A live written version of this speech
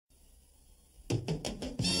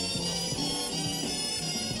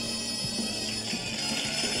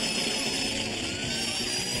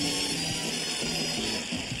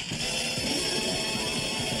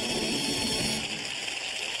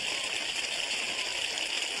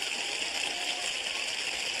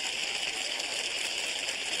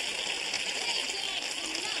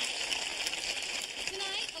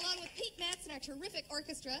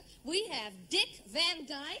orchestra, we have Dick Van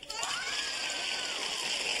Dyke,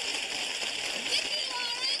 Vicki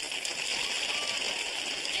Lawrence,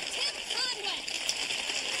 and Tim Conway.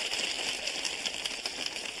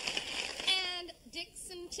 And Dick's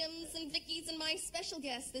and Tim's and Vicky's and my special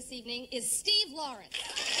guest this evening is Steve Lawrence.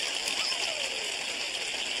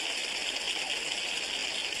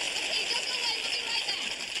 Okay, don't go away. We'll be right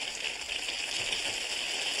back.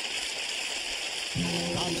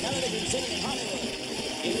 On television city in Hollywood,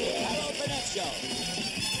 it's the Burnett Show.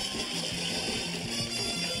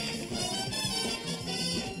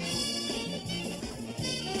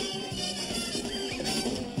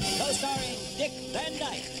 Co-starring Dick Van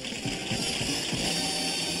Dyke.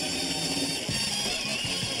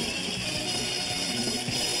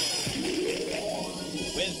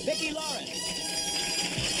 With Vicki Lawrence.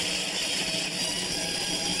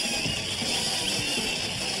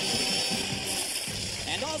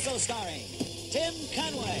 And also starring Tim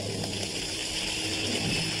Conway.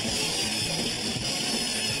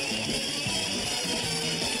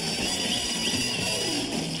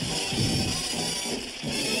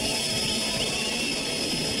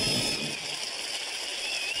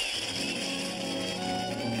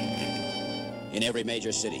 In every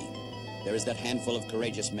major city, there is that handful of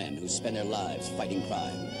courageous men who spend their lives fighting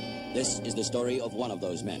crime. This is the story of one of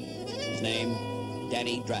those men. His name,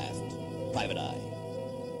 Danny Draft, Private Eye.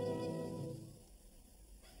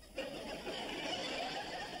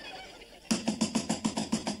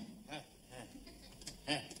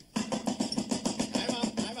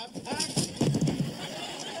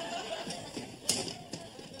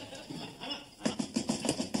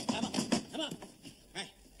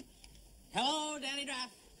 Hello, Danny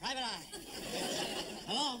Draft, Private Eye.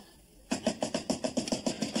 Hello?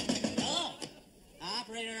 Hello?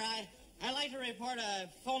 Operator, I'd like to report a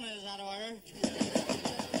phone is out of order.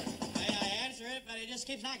 I answer it, but it just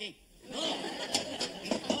keeps knocking. Hello?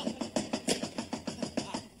 Hello?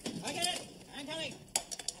 I get it. I'm coming.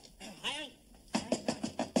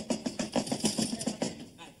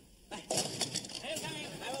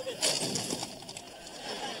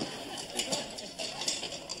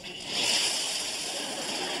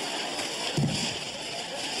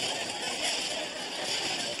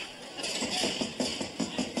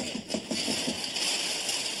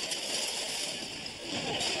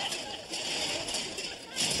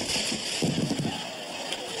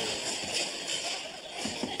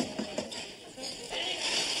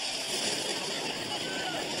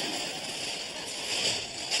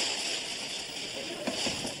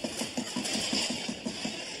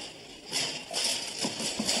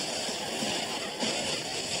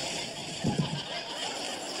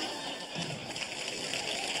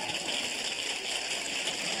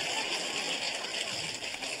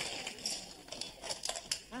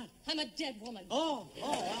 I'm a dead woman. Oh,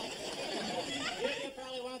 well. You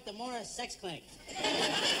probably want the Morris Sex Clinic. I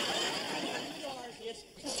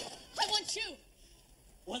want you.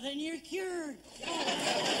 Well, then you're cured.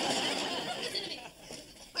 Listen to me.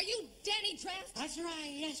 Are you Danny Draft? That's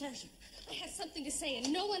right. Yes, sir. I have something to say and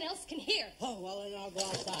no one else can hear. Oh, well, then I'll go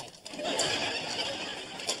outside.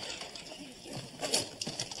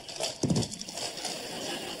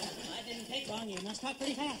 That didn't take long. You must talk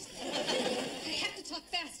pretty fast. I have to talk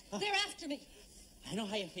fast. They're after me. I know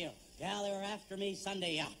how you feel. Yeah, they were after me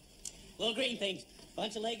Sunday, yeah. Little green things.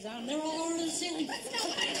 Bunch of legs on them. They're all over the ceiling. That's not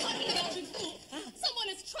what I'm talking about, you fool. Someone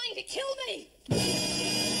is trying to kill me.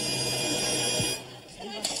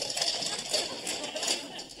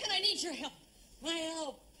 And I need your help. My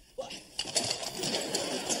help? What?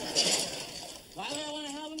 Why would I want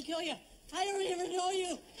to help them kill you? I don't even know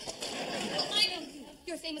you. Well, I know you.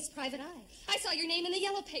 You're a famous private eye. I saw your name in the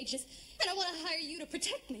yellow pages, and I want to hire you to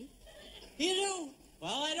protect me. You do?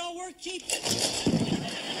 Well, I don't work cheap.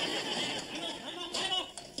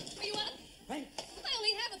 Are you up? Right. I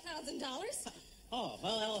only have $1,000. Oh,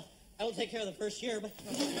 well, I'll take care of the first year, but...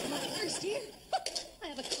 First year? I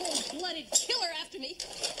have a cold-blooded killer after me.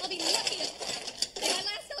 I'll be lucky if I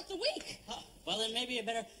last out the week. Well, then maybe you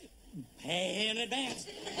better pay in advance.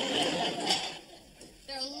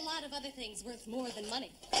 There are a lot of other things worth more than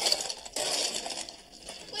money.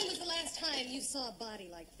 When was the last time you saw a body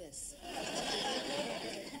like this?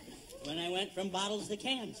 When I went from bottles to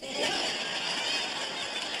cans.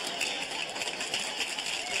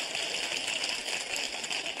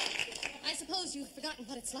 I suppose you've forgotten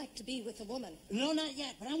what it's like to be with a woman. No, not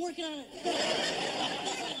yet, but I'm working on it.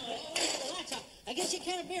 Relax. I guess you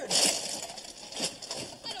can't bear it.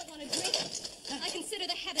 I don't want to drink. I consider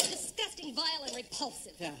the habit disgusting, vile, and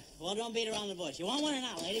repulsive. Yeah, well, don't beat around the bush. You want one or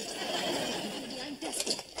not, lady? I'm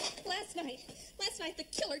desperate. Last night night the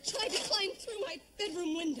killer tried to climb through my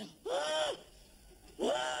bedroom window.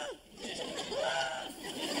 That's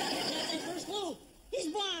our first clue. He's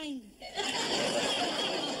blind.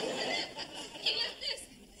 He left this.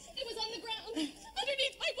 It was on the ground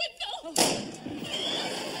underneath my window.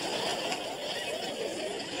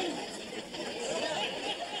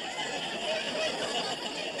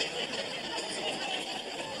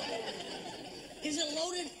 Is it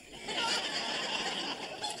loaded?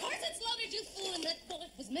 Of course it's loaded, you fool, and that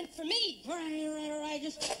bullet was meant for me. All right.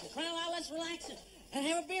 Just try a while. Let's relax and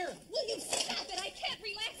have a beer. Will you stop it? I can't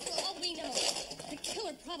relax for all we know. The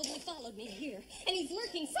killer probably followed me here, and he's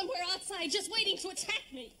lurking somewhere outside just waiting to attack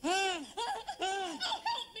me. Oh,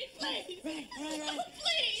 help me, please. Right. Oh,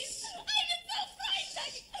 please. I get so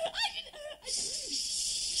frightened.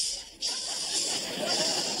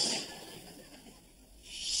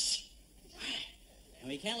 And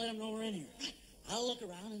we can't let him know we're in here. I'll look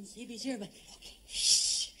around and see if he's here, but... Okay.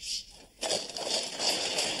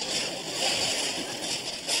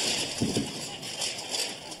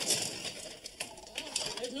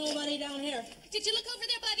 There's nobody down here. Did you look over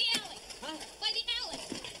there by the alley? Huh? By the alley.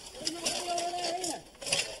 There's nobody over there either.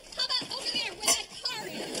 How about over there where that car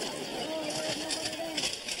is? Oh, there's nobody there.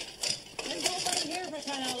 There's nobody here for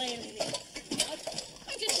crying out loud.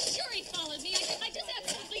 I'm just sure he followed me. I just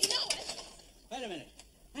absolutely know it. Wait a minute.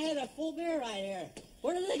 I had a full beer right here.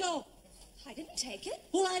 Where did they go? I didn't take it.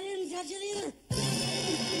 Well, I didn't touch it either.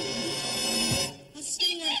 I'm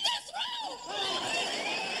sitting there. In this room!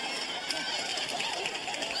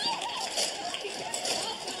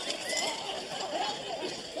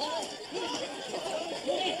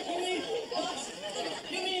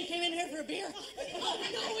 You mean he came in here for a beer? Oh,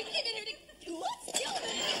 no, we came in here to... Let's kill him!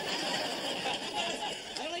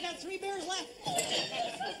 I only got 3 beers left.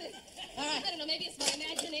 All right. I don't know, maybe it's my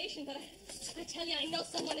imagination, but I tell you, I know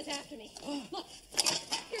someone is after me. Look,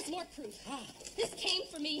 here's more proof. This came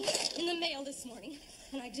for me in the mail this morning,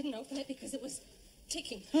 and I didn't open it because it was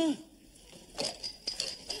ticking.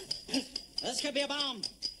 This could be a bomb.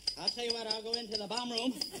 I'll tell you what, I'll go into the bomb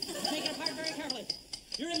room. Take it apart very carefully.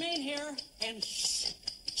 You remain here and shh.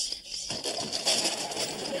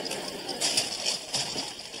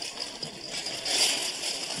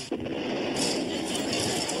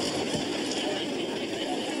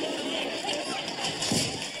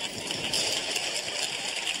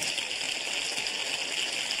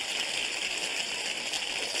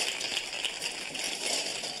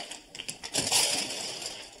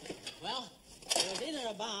 Well, it was either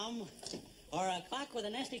a bomb or a clock with a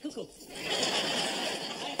nasty cuckoo. It's the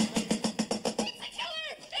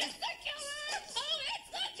killer! It's the killer! Oh, it's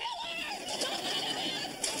the killer! Don't let him in!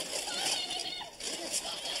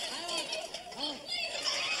 Don't let him in!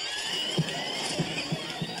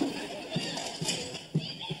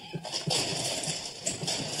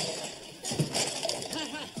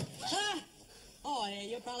 Oh, yeah,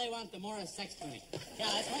 you probably want the Morris sex clinic. Yeah,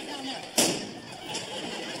 that's right down there.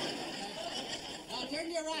 Now turn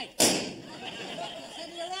to your right. Turn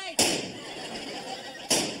to your right.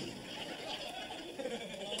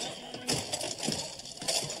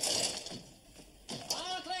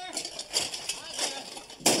 All clear. All clear.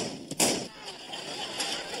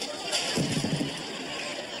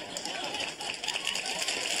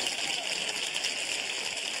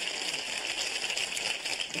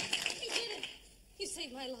 You did it! You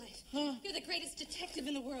saved my life. Huh? You're the greatest detective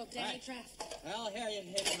in the world, Danny Right. Draft. Well, here, you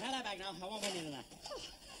have that back now. I won't get into that.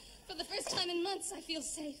 For the first time in months, I feel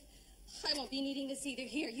safe. I won't be needing this either.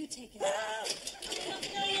 Here, you take it.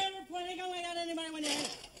 Don't you ever point a gun like that at anybody when you head.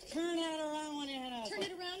 Turn that around when you head out. Turn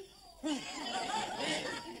it around. Right.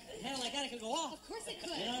 Head like that, it could go off. Of course it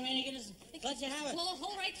could. You know what I mean? You can just let you have it. Blow a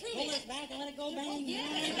hole right through Pull me. it back and let it go bang. Oh, yeah.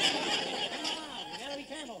 Come on, you gotta be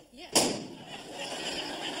careful. Yeah.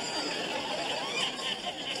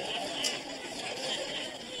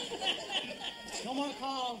 No more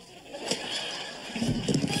calls.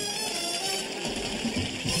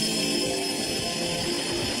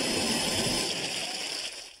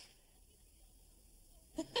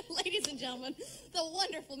 Ladies and gentlemen, the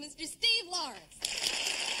wonderful Mr. Steve Lawrence.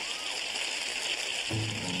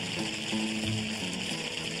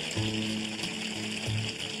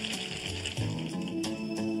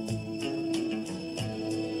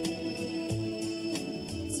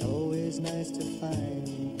 It's always nice to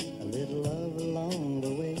find a little love along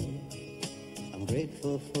the way. I'm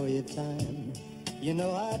grateful for your time. You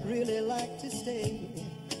know I'd really like to stay,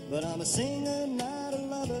 but I'm a singer, not a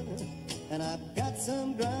lover, and I've got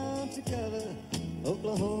some ground to cover.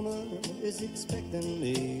 Oklahoma is expecting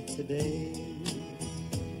me today.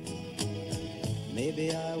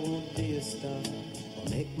 Maybe I won't be a star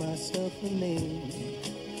make myself a name.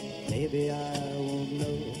 Maybe I won't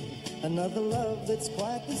know another love that's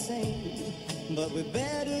quite the same, but we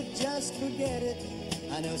better just forget it.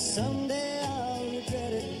 I know someday I'll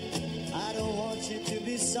regret it. I don't want you to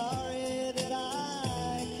be sorry that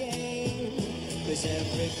I came, 'cause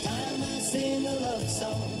every time I sing a love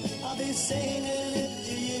song, I'll be singing it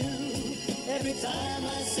to you. Every time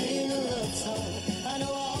I sing a love song, I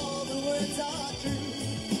know all the words are true.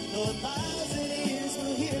 Though 1,000 ears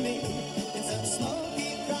will hear me in some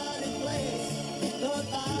smoky, crowded place, though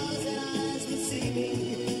 1,000 eyes will see me,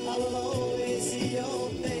 I will always see your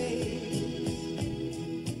face.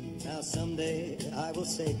 Now someday I will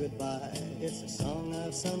say goodbye. It's a song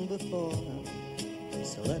I've sung before,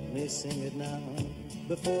 so let me sing it now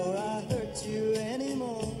before I hurt you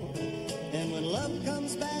anymore. And when love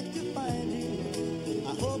comes back to find you,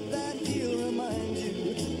 I hope that he'll remind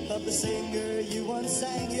you of the singer you once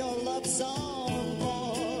sang your love song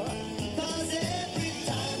for. 'Cause every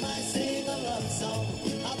time I sing a love song,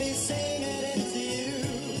 I'll be singing it to you.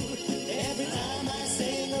 Every time I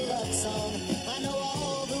sing a love song, I know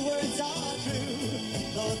all the words are true.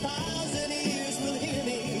 Though 1,000 ears will hear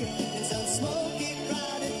me in some smoky,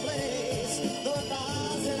 crowded place, though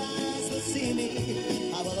 1,000 eyes will see me,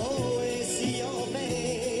 I will always see your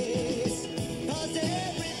face. 'Cause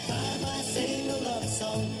every time I sing a love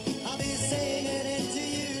song, I'll be singing it to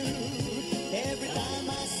you. Every time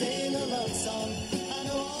I sing a love song, I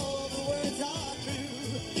know all the words are true.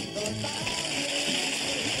 Though 1,000 ears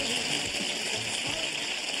will hear me.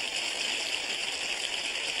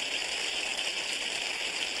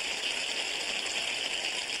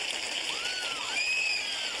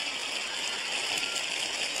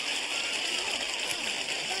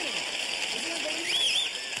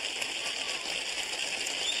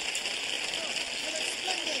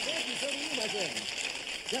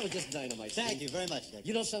 That was just dynamite. Thank Steve. you very much, Dick.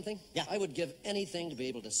 You know something? Yeah. I would give anything to be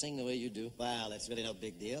able to sing the way you do. Well, that's really no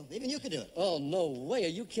big deal. Even you could do it. Oh, no way. Are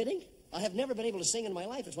you kidding? I have never been able to sing in my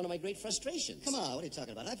life. It's one of my great frustrations. Come on, what are you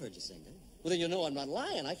talking about? I've heard you sing, Dick. Well, then you know I'm not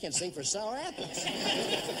lying. I can't sing for sour apples.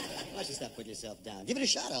 Why don't you stop putting yourself down? Give it a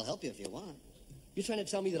shot. I'll help you if you want. You're trying to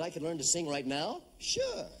tell me that I could learn to sing right now?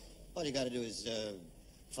 Sure. All you got to do is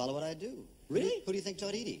follow what I do. Really? Who do you think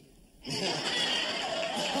taught Edie?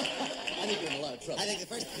 I think you're in a lot of trouble. I think the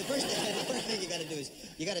first thing you got to do is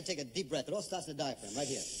you got to take a deep breath. It all starts in the diaphragm, right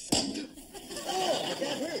here. Oh, but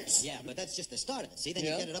that hurts. Yeah, but that's just the start of it. See, then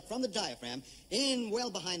Yeah? you get it up from the diaphragm, in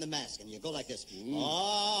well behind the mask, and you go like this.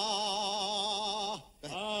 Ah. Go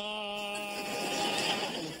ahead.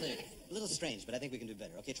 A little strange, but I think we can do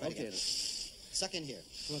better. Okay, try it again. Suck in here.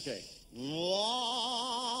 Okay.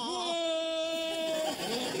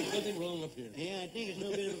 Nothing wrong up here. Yeah, I think it's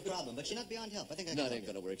no bit of a problem, but you're not beyond help. I think I can No, it help ain't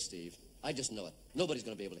you. going to work, Steve. I just know it. Nobody's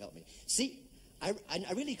going to be able to help me. See, I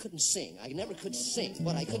really couldn't sing. I never could sing.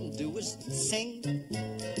 What I couldn't do was sing.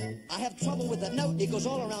 I have trouble with the note. It goes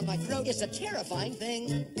all around my throat. It's a terrifying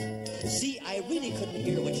thing. See, I really couldn't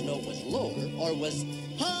hear which note was lower or was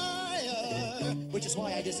higher, which is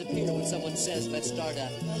why I disappear when someone says, let's start a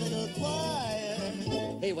little choir.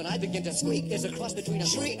 Hey, when I begin to squeak, it's a cross between a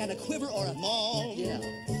shriek and a quiver or a moan. Yeah.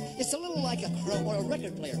 It's a little like a crow or a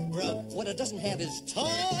record player. Bro, what it doesn't have is tone.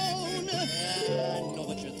 I know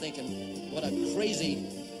what you're thinking. What a crazy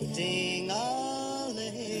ding-a-ling.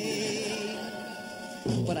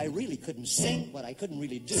 But I really couldn't sing. What I couldn't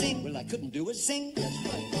really do. What I couldn't do was sing. That's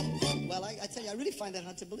right. Well, I tell you, I really find that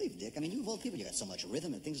hard to believe, Dick. I mean, you of all people, you got so much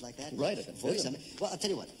rhythm and things like that. Right, I can voice. feel it. Well, I'll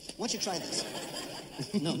tell you what. Why don't you try this?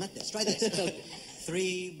 No, not this. Try this.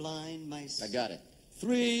 3 blind mice. I got it.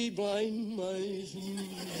 3 blind mice.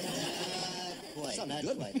 Not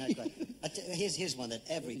quite. Here's one that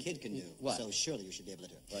every kid can do. What? So surely you should be able to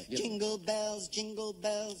do it. Right, Jingle bells, jingle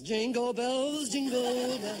bells. Jingle bells,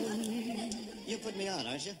 jingle bells. You put me on,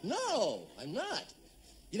 aren't you? No, I'm not.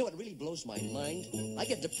 You know what really blows my mind? I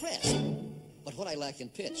get depressed. But what I lack in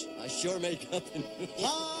pitch, I sure make up in...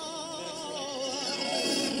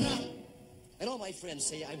 And all my friends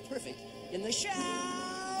say I'm perfect in the shower.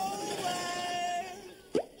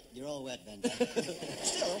 You're all wet, Ben.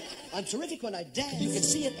 Still, I'm terrific when I dance. You can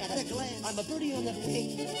see it at a glance. I'm a birdie on the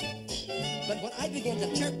wing. But when I begin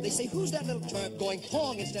to chirp, they say, who's that little chirp going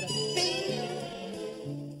pong instead of bing?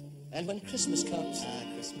 And when Christmas comes,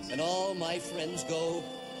 Christmas. and all my friends go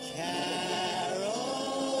caroling.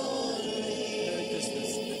 Merry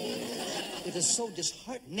Christmas. It is so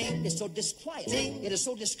disheartening. It's so disquieting. It is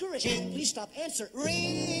so discouraging. Please stop answering.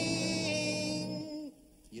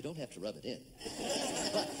 You don't have to rub it in.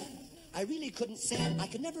 But I really couldn't sing. I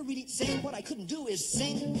could never really sing. What I couldn't do is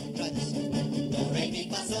sing. Try this. Do, re, mi,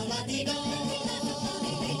 fa, sol, la, ti, do.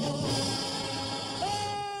 Oh,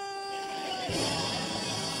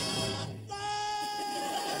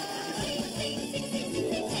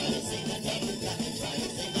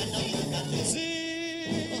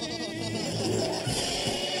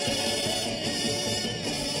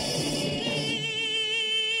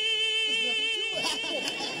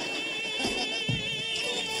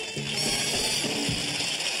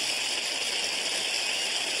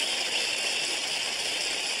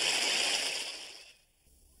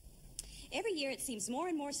 Every year, it seems more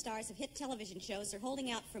and more stars of hit television shows are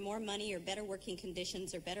holding out for more money or better working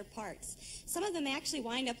conditions or better parts. Some of them actually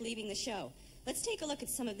wind up leaving the show. Let's take a look at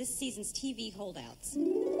some of this season's TV holdouts.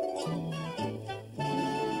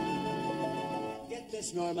 Get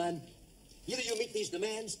this, Norman. Either you meet these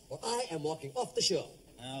demands, or I am walking off the show.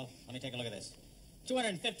 Well, let me take a look at this.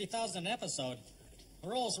 $250,000 an episode. A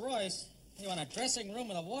Rolls Royce. You want a dressing room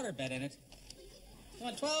with a waterbed in it. You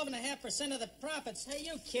want 12.5% of the profits. Are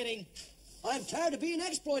you kidding? I'm tired of being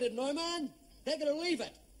exploited, Norman. Take it or leave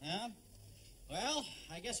it. Yeah? Well,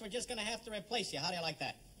 I guess we're just going to have to replace you. How do you like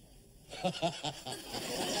that?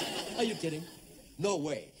 Are you kidding? No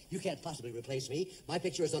way. You can't possibly replace me. My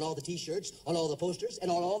picture is on all the T-shirts, on all the posters, and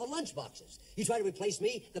on all the lunch boxes. You try to replace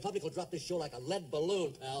me, the public will drop this show like a lead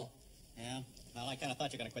balloon, pal. Yeah? Well, I kind of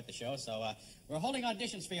thought you were going to quit the show, so we're holding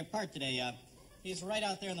auditions for your part today. He's right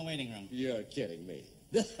out there in the waiting room. You're kidding me.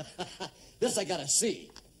 This I gotta see.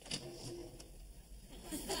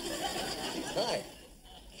 Hi.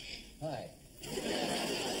 Hi.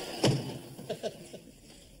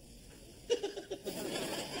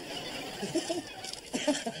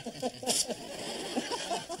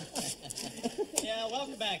 Yeah,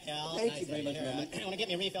 welcome back, Al. Thank you very much, Norman. You want to get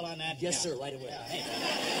me a refill on that? Yes, sir, right away. Yeah, hey.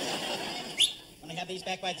 Want to have these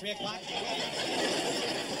back by 3 o'clock?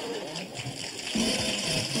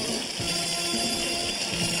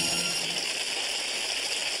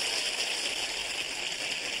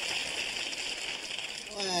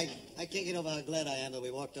 I can't get over how glad I am that we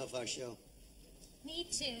walked off our show. Me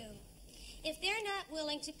too. If they're not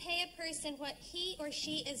willing to pay a person what he or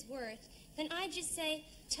she is worth, then I just say,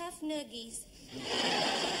 tough noogies.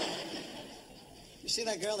 You see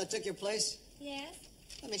that girl that took your place? Yes?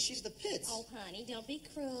 I mean, she's the pits. Oh, honey, don't be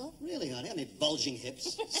cruel. Really, honey? I mean, bulging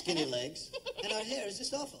hips, skinny legs, and her hair is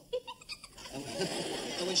just awful. And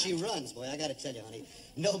when she runs, boy, I gotta tell you, honey,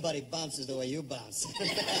 nobody bounces the way you bounce.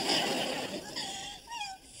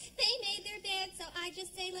 They made their bed, so I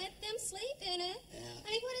just say let them sleep in it. Yeah.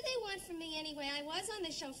 I mean, what do they want from me anyway? I was on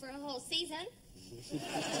the show for a whole season.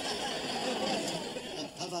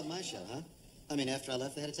 How about my show, huh? I mean, after I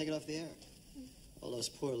left, they had to take it off the air. All those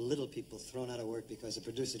poor little people thrown out of work because the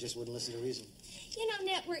producer just wouldn't listen to reason. You know,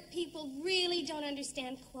 network people really don't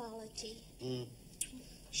understand quality.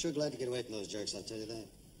 Sure glad to get away from those jerks, I'll tell you that.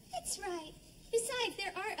 That's right. Besides,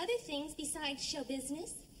 there are other things besides show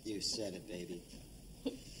business. You said it, baby.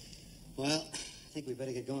 Well, I think we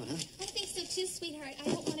better get going, huh? I think so too, sweetheart. I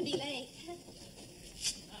don't want to be late.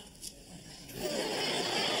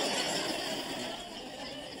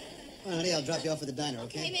 Well, honey, I'll drop you off at the diner,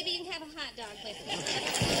 okay? Okay, maybe you can have a hot dog with me.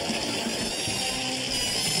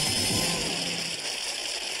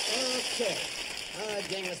 Okay. All right,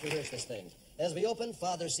 gang, let's rehearse this thing. As we open,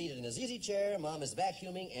 Father's seated in his easy chair, Mom is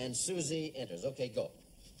vacuuming, and Susie enters. Okay, go.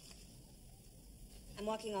 I'm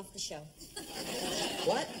walking off the show.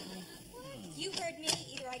 What? You heard me.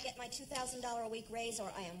 Either I get my $2,000 a week raise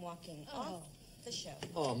or I am walking off the show.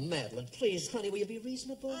 Oh, Madeline, please, honey, will you be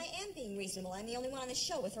reasonable? I am being reasonable. I'm the only one on the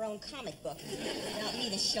show with her own comic book. Without me,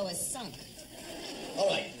 the show is sunk. All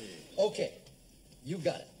right. Okay. You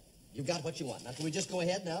got it. You got what you want. Now, can we just go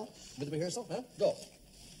ahead now with the rehearsal? Huh? Go.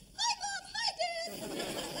 Hi, Mom. Hi, Dad.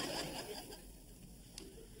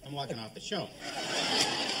 I'm walking off the show.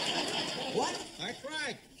 What? That's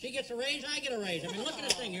right. She gets a raise, I get a raise. I mean, look at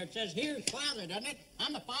this thing here. It says, here's father, doesn't it?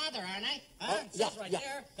 I'm the father, aren't I? Huh? It says right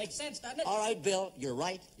there. Makes sense, doesn't it? All right, Bill, you're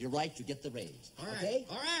right. You're right. You get the raise. All right. Okay?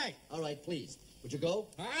 All right. All right, please. Would you go?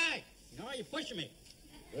 All right. No, you're pushing me.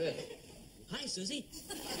 Really? Hi, Susie.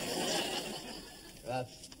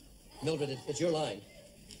 Mildred, it's your line.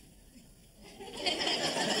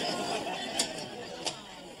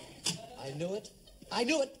 I knew it. I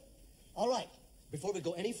knew it. All right. Before we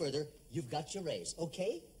go any further, you've got your raise,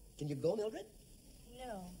 okay? Can you go, Mildred?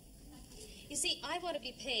 No. You see, I want to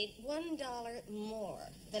be paid $1 more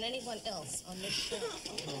than anyone else on this show.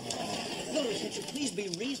 Mildred, can't you please be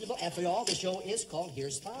reasonable? After all, the show is called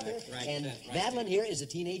Here's Father. That's right, and that's right. Madeline here is a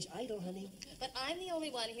teenage idol, honey. But I'm the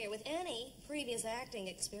only one here with any previous acting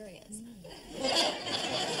experience.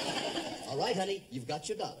 All right, honey, you've got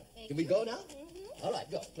your dollar. Thank Can we you. go now? Mm-hmm. All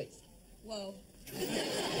right, go, please. Whoa.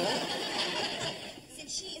 Huh? Since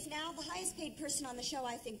She is now the highest paid person on the show.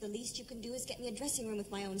 I think the least you can do is get me a dressing room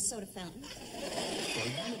with my own soda fountain.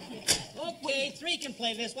 Okay, 3 can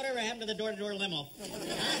play this. Whatever happened to the door-to-door limo?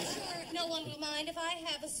 Sure, no one will mind if I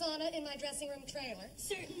have a sauna in my dressing room trailer.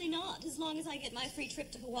 Certainly not, as long as I get my free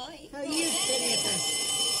trip to Hawaii. Are you kidding?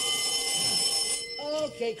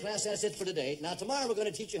 Okay, class, that's it for today. Now, tomorrow we're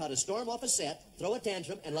going to teach you how to storm off a set, throw a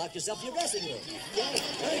tantrum, and lock yourself in your dressing room. Yay!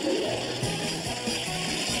 Very good.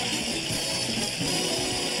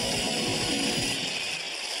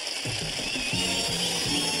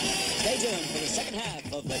 Stay tuned for the second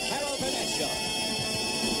half of the Carol Burnett Show.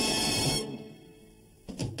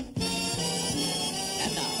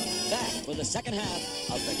 And now, back for the second half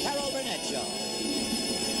of the Carol Burnett Show.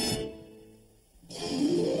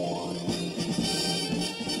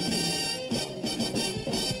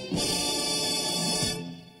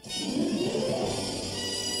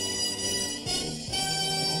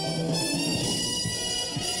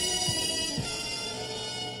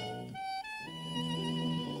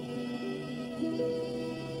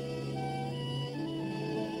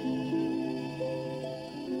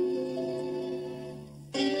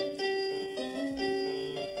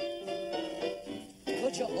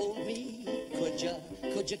 Could you hold me?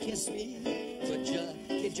 Could you kiss me?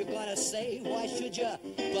 Could you gotta say, why should you?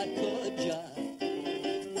 But could you?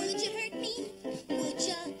 Would you hurt me? Would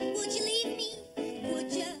you leave me?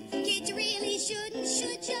 Would you? Kid, you really shouldn't,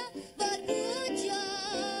 should you? But would you?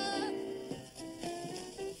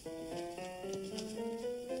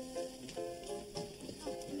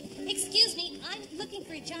 Excuse me, I'm looking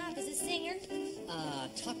for a job as a singer.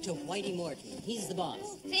 Talk to Whitey Morton. He's the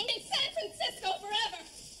boss. Think in San Francisco forever.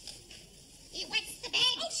 What's the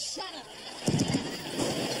bag? Oh, shut up.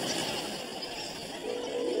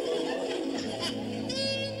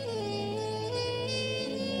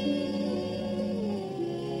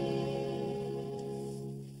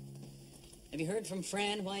 Have you heard from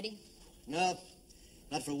Fran, Whitey? No,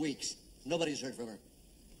 not for weeks. Nobody's heard from her.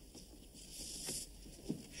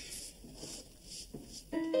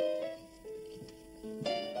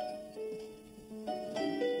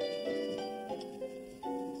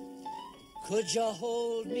 Could you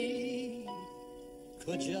hold me?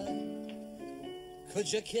 Could you?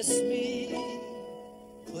 Could you kiss me?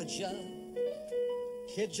 Could you?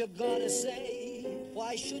 Kid, you gotta say,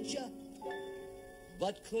 why should you?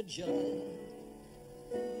 But could you?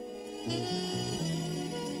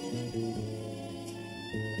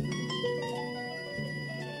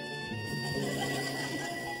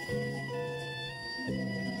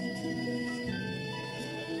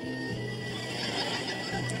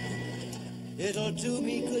 It'll do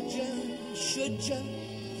me, could ya, should ya,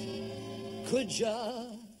 could ya?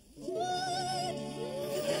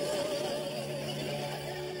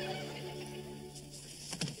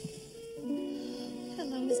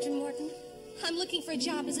 Hello, Mr. Morton. I'm looking for a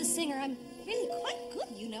job as a singer. I'm really quite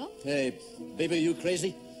good, you know. Hey, baby, are you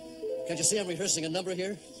crazy? Can't you see I'm rehearsing a number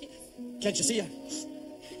here? Can't you see?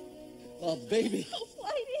 Oh, baby. Oh,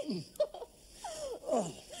 Whitey.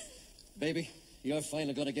 Oh, baby, you're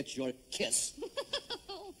finally gonna get your kiss.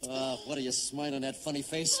 What are you smiling at, funny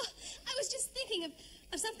face? I was just thinking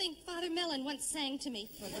of something Father Mellon once sang to me.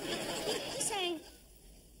 He sang,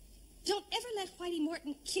 "Don't ever let Whitey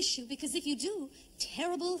Morton kiss you, because if you do,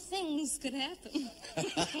 terrible things could happen."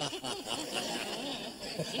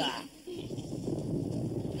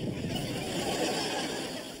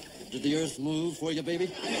 Did the earth move for you,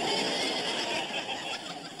 baby?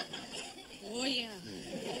 Oh, yeah.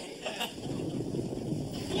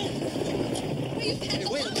 Hey,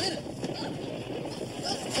 wait a minute.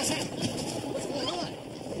 What's happening? What's going on?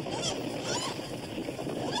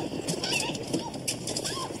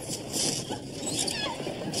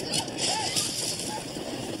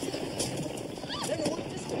 Never worked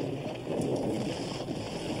this way.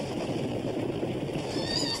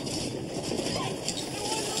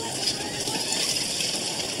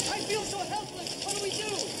 I feel so helpless. What do we do?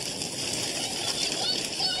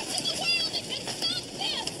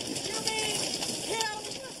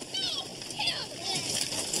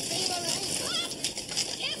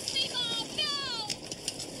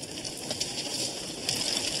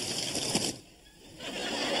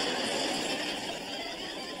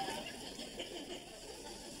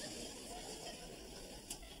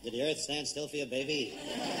 Did the earth stand still for you, baby?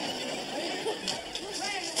 It worked!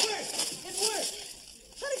 It worked!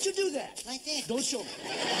 How did you do that? Like this. Don't show me.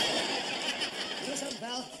 You know something,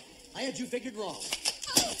 pal? I had you figured wrong. Oh,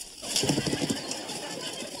 I'm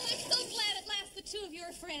so glad at last the two of you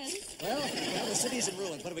are friends. Well, the city's in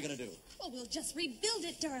ruins. What are we going to do? Well, we'll just rebuild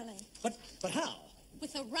it, darling. But how?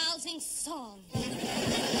 with a rousing song. San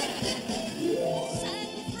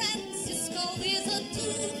Francisco is a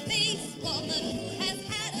two-faced woman who has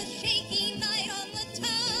had a shaky night on the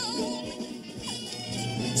town.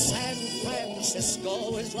 San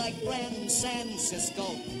Francisco is like Grand San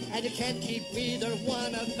Cisco, and you can't keep either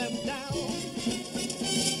one of them down.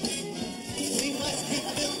 We must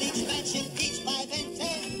rebuild each mansion, each 5 and 10.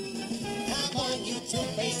 Come on, you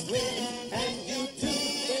two-faced twin, and you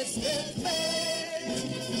two-fisted man.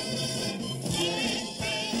 San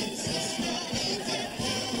Francisco is a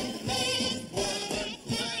two-faced woman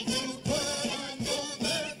trying to put on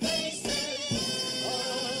Gomer faces.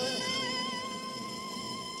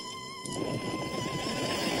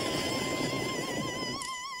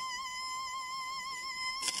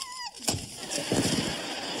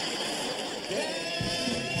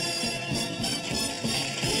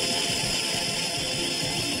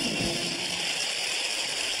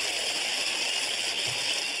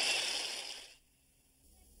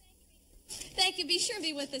 Thank you. Be sure to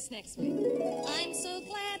be with us next week. I'm so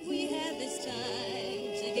glad we had this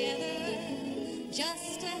time together,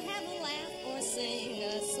 just to have a laugh or sing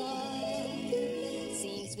a song.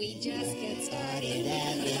 Seems we just get started,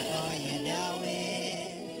 And before you know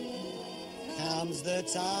it, comes the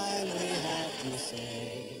time we have to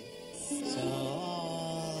say so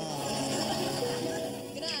long.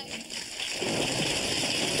 Good night.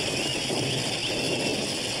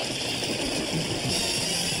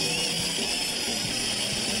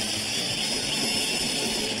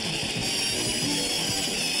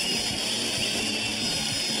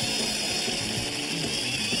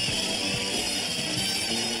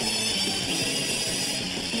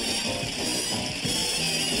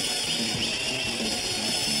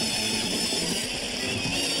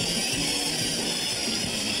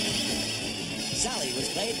 Sally was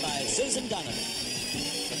played by Susan Donovan.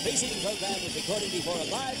 The preceding program was recorded before a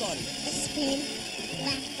live audience. Spin,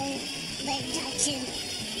 wacko, leg touching,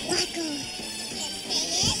 wacko.